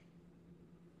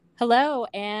Hello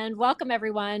and welcome,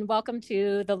 everyone. Welcome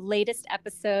to the latest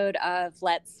episode of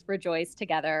Let's Rejoice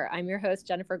Together. I'm your host,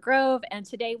 Jennifer Grove, and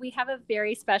today we have a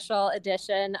very special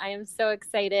edition. I am so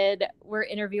excited. We're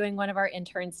interviewing one of our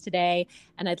interns today,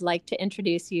 and I'd like to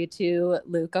introduce you to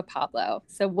Luca Pablo.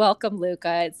 So, welcome,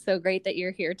 Luca. It's so great that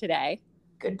you're here today.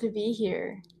 Good to be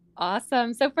here.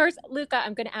 Awesome. So, first, Luca,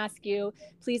 I'm going to ask you,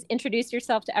 please introduce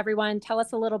yourself to everyone. Tell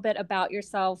us a little bit about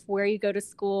yourself, where you go to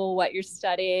school, what you're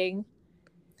studying.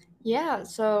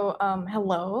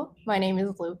 Hello, my name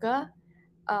is Luca,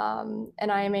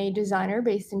 and I am a designer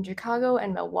based in Chicago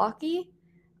and Milwaukee.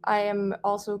 I am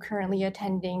also currently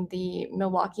attending the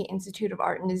Milwaukee Institute of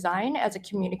Art and Design as a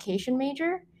communication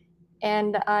major,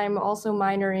 and I'm also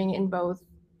minoring in both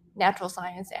natural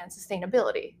science and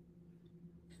sustainability.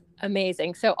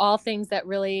 Amazing. So all things that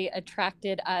really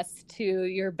attracted us to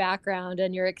your background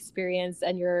and your experience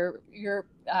and your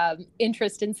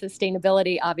interest in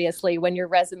sustainability, obviously, when your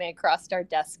resume crossed our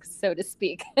desks, so to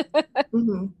speak.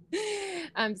 Mhm.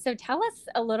 So tell us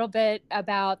a little bit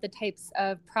about the types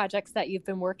of projects that you've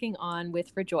been working on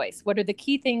with Rejoice. What are the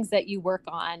key things that you work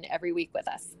on every week with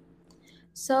us?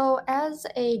 So, as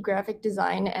a graphic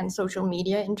design and social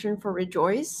media intern for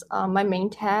Rijois, my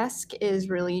main task is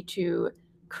really to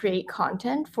create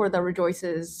content for the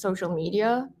Rejoice's social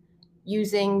media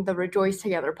using the Rejoice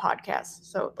Together podcast.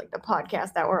 So, like the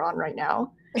podcast that we're on right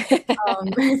now.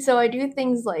 So, I do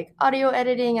things like audio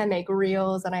editing, I make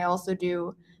reels, and I also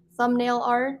do thumbnail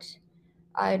art.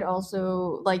 I'd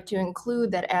also like to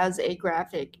include that as a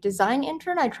graphic design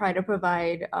intern, I try to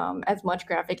provide as much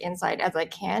graphic insight as I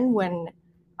can when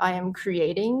I am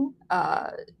creating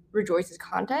Rejoice's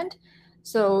content.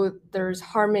 So there's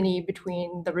harmony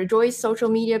between the Rejoice social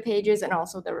media pages and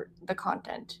also the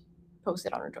content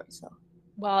posted on Rejoice. So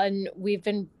Well, and we've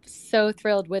been so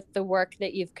thrilled with the work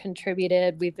that you've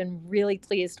contributed. We've been really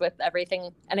pleased with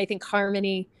everything. And I think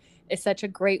harmony is such a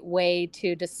great way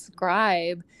to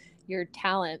describe your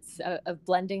talents of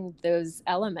blending those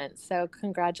elements. So,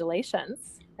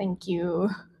 congratulations. thank you.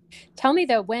 Tell me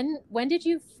though, when did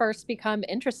you first become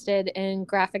interested in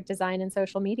graphic design and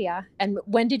social media? And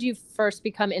when did you first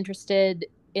become interested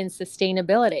in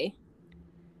sustainability?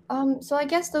 So I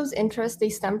guess those interests they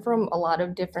stem from a lot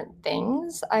of different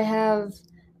things. I have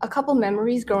a couple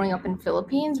memories growing up in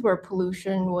Philippines where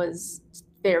pollution was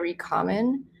very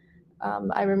common.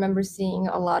 I remember seeing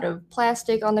a lot of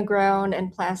plastic on the ground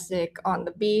and plastic on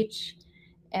the beach.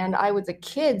 And I was a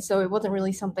kid, so it wasn't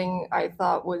really something I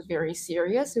thought was very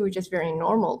serious. It was just very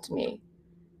normal to me.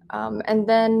 And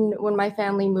then when my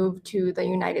family moved to the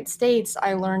United States,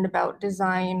 I learned about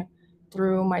design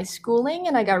through my schooling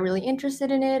and I got really interested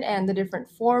in it and the different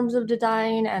forms of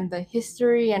design and the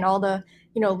history and all the,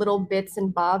 little bits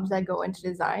and bobs that go into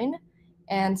design.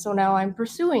 And so now I'm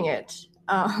pursuing it.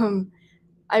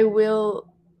 I will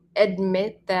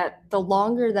admit that the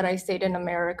longer that I stayed in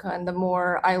America and the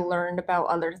more I learned about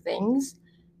other things,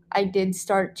 I did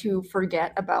start to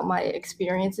forget about my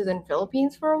experiences in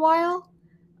Philippines for a while,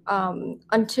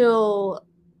 until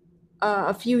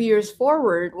a few years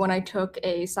forward when I took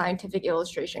a scientific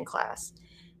illustration class.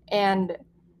 And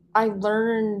I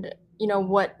learned,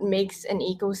 what makes an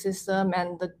ecosystem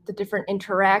and the different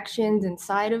interactions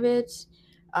inside of it.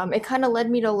 It kind of led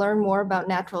me to learn more about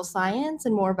natural science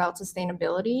and more about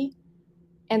sustainability.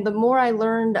 And the more I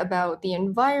learned about the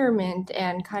environment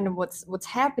and kind of what's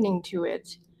happening to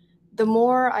it, the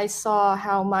more I saw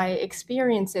how my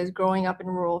experiences growing up in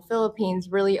rural Philippines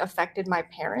really affected my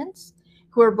parents,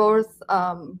 who are both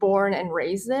born and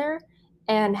raised there,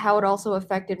 and how it also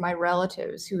affected my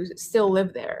relatives who still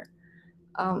live there.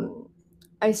 Um,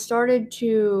 I started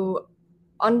to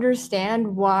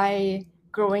understand why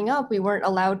growing up we weren't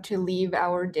allowed to leave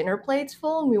our dinner plates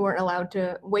full and we weren't allowed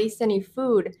to waste any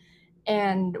food,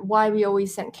 and why we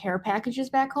always sent care packages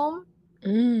back home.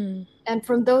 Mm. And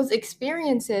from those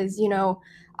experiences,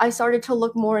 I started to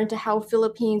look more into how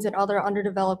Philippines and other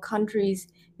underdeveloped countries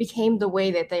became the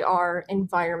way that they are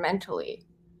environmentally.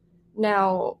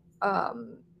 Now,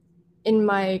 in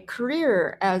my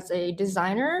career as a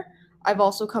designer, I've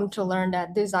also come to learn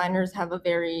that designers have a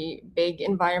very big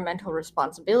environmental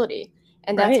responsibility.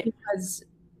 And that's Right. because,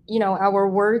 our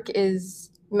work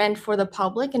is meant for the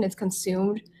public and it's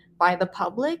consumed by the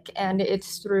public. And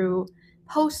it's through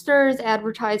posters,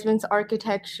 advertisements,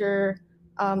 architecture,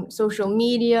 social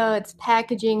media, it's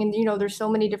packaging. And, there's so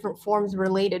many different forms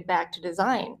related back to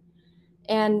design.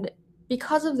 And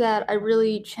because of that, I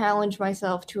really challenge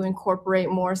myself to incorporate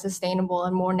more sustainable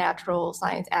and more natural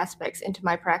science aspects into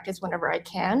my practice whenever I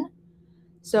can.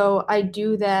 So I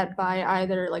do that by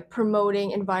either like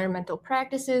promoting environmental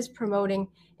practices, promoting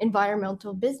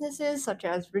environmental businesses such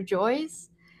as Rejoice,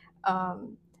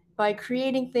 um, by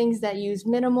creating things that use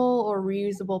minimal or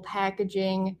reusable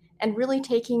packaging and really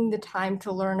taking the time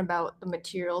to learn about the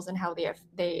materials and how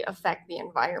they affect the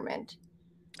environment.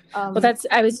 Well, Um, that's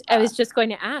I was just going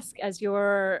to ask, as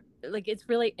you're like, it's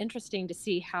really interesting to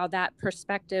see how that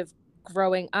perspective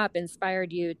growing up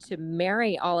inspired you to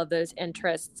marry all of those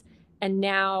interests. And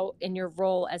now in your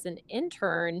role as an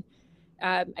intern,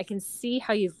 I can see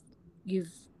how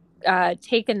you've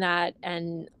taken that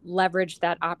and leveraged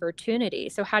that opportunity.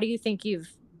 So how do you think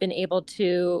you've been able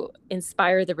to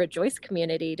inspire the Rejoice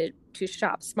community to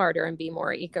shop smarter and be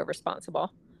more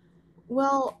eco-responsible?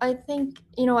 Well, I think,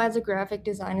 as a graphic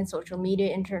design and social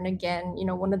media intern, again,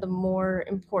 one of the more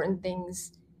important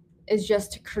things is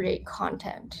just to create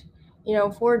content.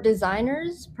 For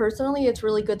designers, personally, it's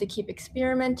really good to keep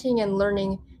experimenting and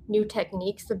learning new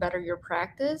techniques to better your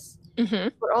practice. Hmm.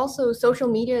 But also, social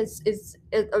media is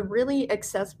a really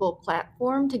accessible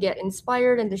platform to get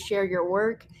inspired and to share your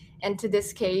work. And in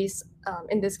this case,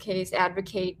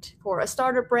 advocate for a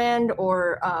startup brand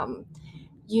or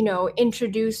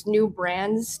introduce new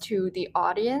brands to the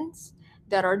audience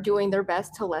that are doing their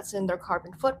best to lessen their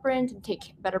carbon footprint and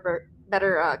take better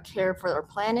care for their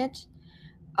planet.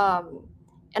 Um,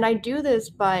 and I do this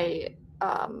by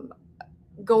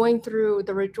going through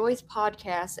the Rejoice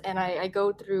podcast, and I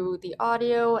go through the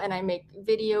audio and I make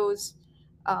videos,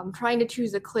 trying to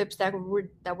choose the clips that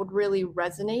would really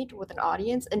resonate with an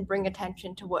audience and bring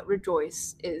attention to what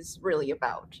Rejoice is really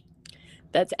about.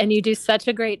 And you do such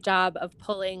a great job of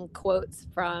pulling quotes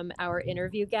from our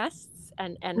interview guests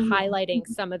and highlighting Mhm.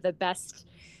 some of the best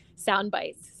sound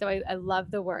bites. So I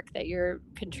love the work that you're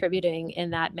contributing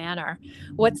in that manner.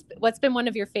 What's been one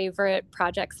of your favorite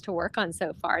projects to work on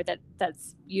so far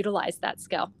that's utilized that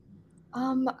skill?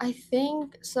 I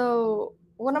think so.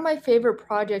 One of my favorite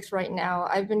projects right now,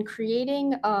 I've been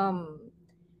creating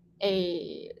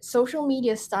a social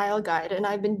media style guide, and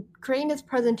I've been creating this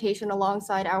presentation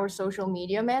alongside our social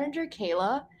media manager,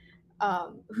 Kayla,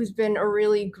 who's been a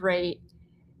really great,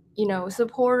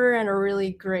 supporter and a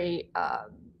really great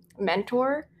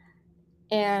mentor.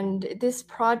 And this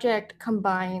project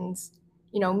combines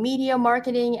media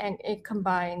marketing, and it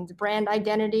combines brand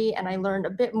identity, and I learned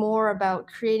a bit more about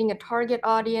creating a target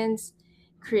audience,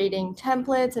 creating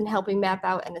templates, and helping map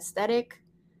out an aesthetic.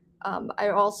 I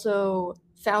also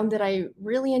found that I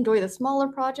really enjoy the smaller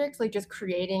projects, like just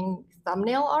creating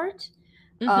thumbnail art.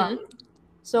 Hmm. Um,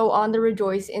 so on the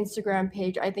Rejoice Instagram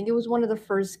page, I think it was one of the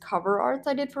first cover arts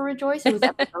I did for Rejoice. It was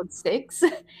episode 6,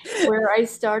 where I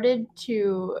started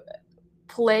to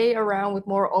play around with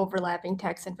more overlapping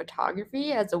text and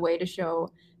photography as a way to show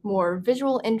more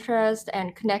visual interest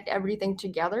and connect everything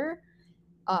together.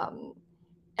 Um,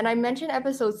 and I mentioned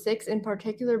episode 6 in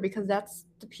particular because that's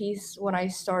the piece when I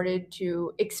started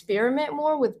to experiment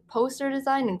more with poster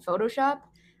design and Photoshop.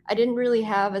 I didn't really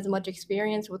have as much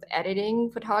experience with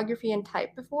editing photography and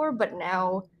type before, but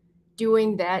now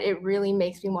doing that, it really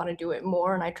makes me want to do it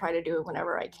more, and I try to do it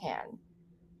whenever I can.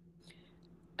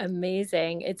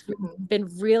 Amazing. It's Mhm.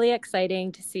 been really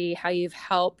exciting to see how you've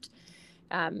helped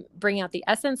bring out the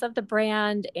essence of the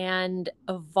brand and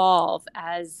evolve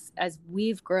as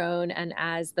we've grown and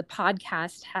as the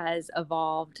podcast has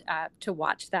evolved, to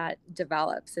watch that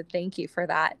develop. So thank you for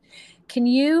that. Can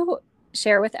you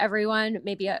share with everyone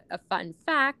maybe a fun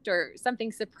fact or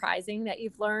something surprising that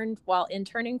you've learned while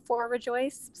interning for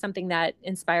Rejoice? Something that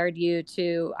inspired you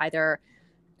to either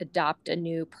adopt a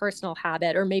new personal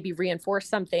habit or maybe reinforce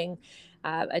something,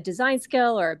 a design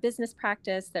skill or a business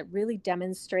practice that really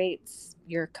demonstrates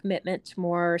your commitment to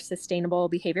more sustainable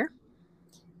behavior?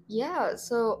 Yeah,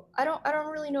 so I don't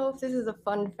really know if this is a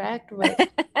fun fact, but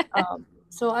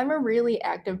so I'm a really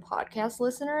active podcast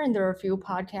listener, and there are a few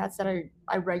podcasts that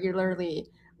I regularly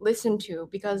listen to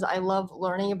because I love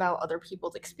learning about other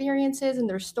people's experiences and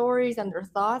their stories and their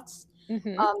thoughts.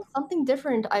 Hmm. Something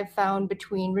different I've found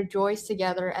between Rejoice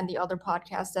Together and the other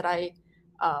podcasts that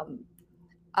um,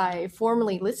 I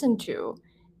formerly listened to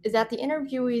is that the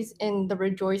interviewees in the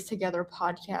Rejoice Together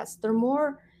podcast, they're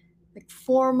more like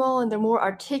formal and they're more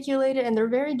articulated and they're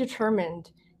very determined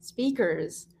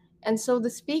speakers. And so the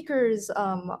speakers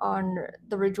on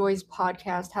the Rejoice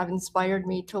podcast have inspired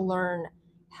me to learn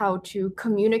how to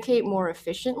communicate more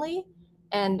efficiently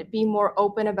and be more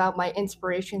open about my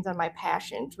inspirations and my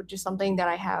passions, which is something that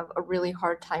I have a really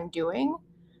hard time doing.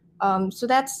 So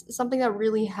that's something that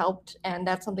really helped, and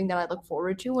that's something that I look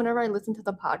forward to whenever I listen to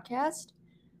the podcast.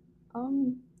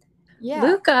 Um, yeah.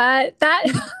 Luca, that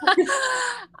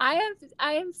I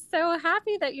am so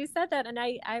happy that you said that, and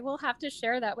I will have to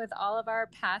share that with all of our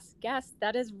past guests.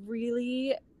 That is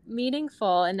really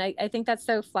meaningful, and I think that's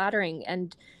so flattering.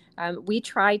 And we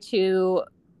try to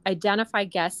identify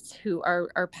guests who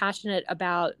are passionate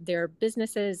about their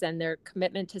businesses and their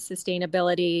commitment to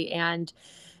sustainability, and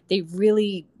they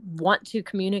really want to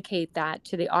communicate that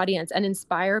to the audience and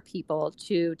inspire people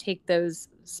to take those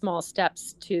small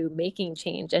steps to making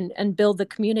change and build the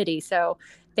community. So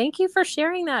thank you for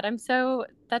sharing that.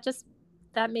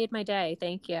 That made my day.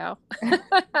 Thank you.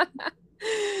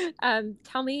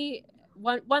 Tell me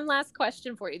one last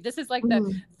question for you. This is like the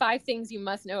Mhm. 5 things you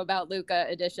must know about Luca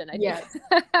edition, I think. Yes.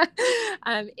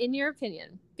 In your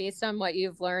opinion, based on what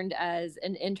you've learned as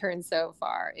an intern so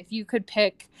far, if you could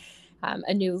pick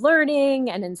a new learning,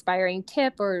 an inspiring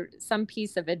tip, or some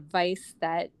piece of advice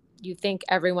that you think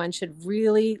everyone should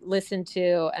really listen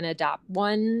to and adopt,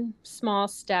 one small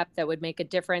step that would make a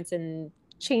difference in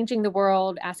changing the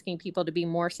world, asking people to be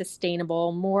more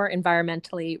sustainable, more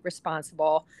environmentally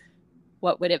responsible,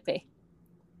 what would it be?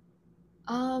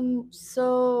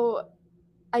 So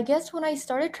I guess when I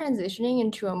started transitioning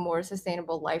into a more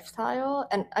sustainable lifestyle,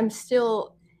 and I'm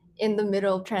still in the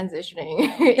middle of transitioning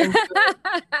into it,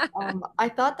 I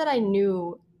thought that I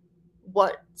knew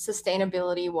what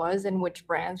sustainability was and which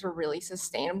brands were really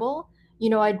sustainable.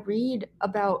 I'd read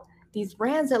about these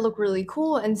brands that look really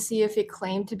cool and see if it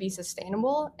claimed to be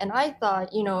sustainable. And I thought,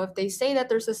 if they say that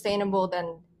they're sustainable,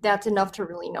 then that's enough to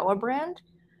really know a brand.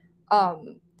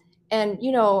 Um, and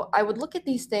I would look at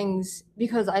these things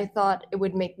because I thought it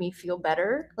would make me feel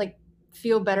better, like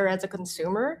feel better as a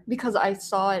consumer, because I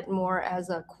saw it more as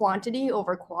a quantity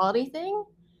over quality thing.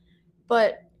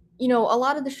 But a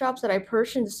lot of the shops that I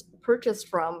purchased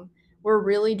from were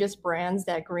really just brands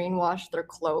that greenwash their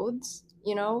clothes.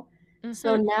 So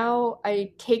Mm-hmm. now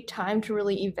I take time to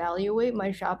really evaluate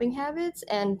my shopping habits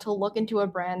and to look into a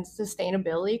brand's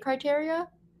sustainability criteria.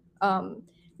 Um,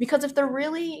 because if they're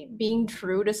really being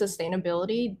true to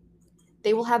sustainability,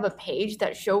 they will have a page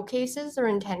that showcases their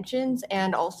intentions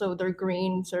and also their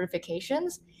green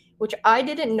certifications, which I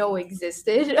didn't know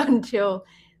existed until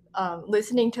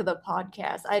listening to the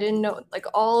podcast. I didn't know like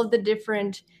all of the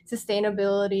different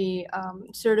sustainability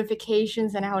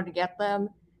certifications and how to get them.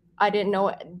 I didn't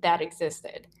know that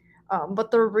existed, but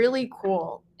they're really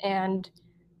cool. And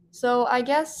so I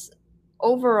guess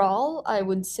overall, I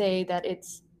would say that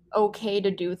it's okay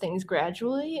to do things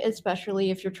gradually,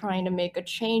 especially if you're trying to make a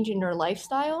change in your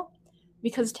lifestyle,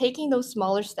 because taking those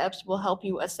smaller steps will help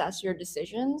you assess your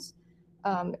decisions,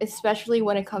 especially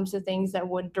when it comes to things that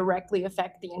would directly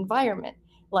affect the environment,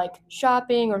 like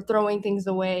shopping or throwing things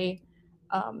away,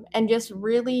 and just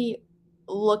really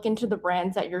look into the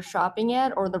brands that you're shopping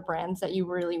at or the brands that you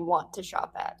really want to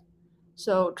shop at.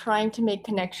 So trying to make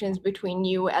connections between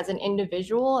you as an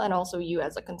individual and also you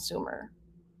as a consumer.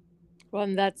 Well,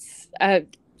 and that's,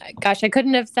 gosh, I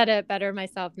couldn't have said it better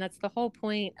myself. And that's the whole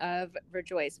point of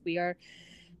Rejoice. We are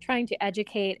trying to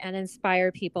educate and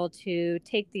inspire people to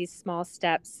take these small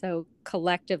steps so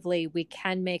collectively we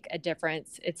can make a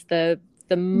difference. It's the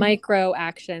micro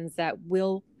actions that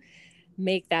will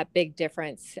make that big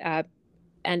difference.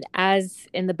 And as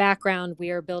in the background,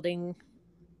 we are building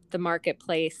the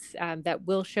marketplace that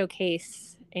will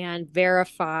showcase and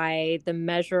verify the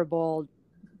measurable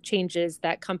changes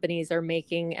that companies are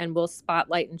making, and will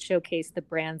spotlight and showcase the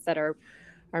brands that are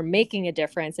making a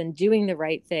difference and doing the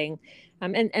right thing,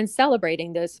 and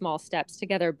celebrating those small steps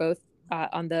together, both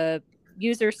on the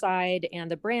user side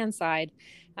and the brand side.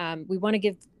 We want to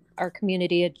give our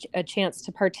community a chance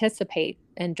to participate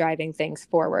in driving things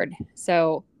forward.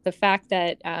 So the fact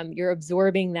that you're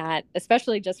absorbing that,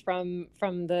 especially just from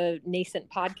the nascent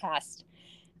podcast,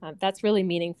 that's really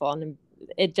meaningful, and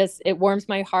it warms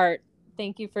my heart.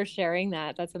 Thank you for sharing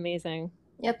that. That's amazing.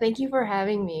 Yeah, thank you for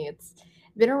having me. It's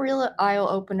been a real eye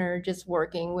opener just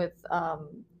working with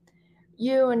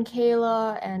you and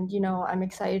Kayla, and I'm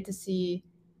excited to see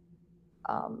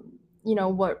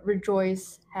what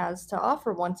Rejoice has to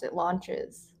offer once it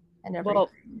launches and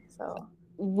Well, everything. So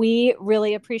we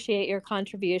really appreciate your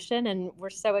contribution, and we're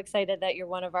so excited that you're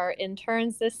one of our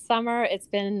interns this summer. It's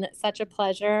been such a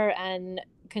pleasure, and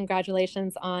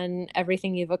congratulations on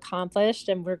everything you've accomplished.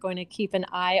 And we're going to keep an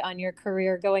eye on your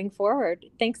career going forward.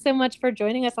 Thanks so much for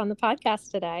joining us on the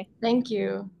podcast today. thank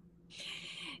you.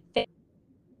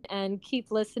 And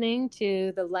keep listening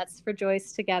to the Let's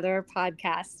Rejoice Together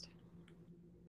podcast.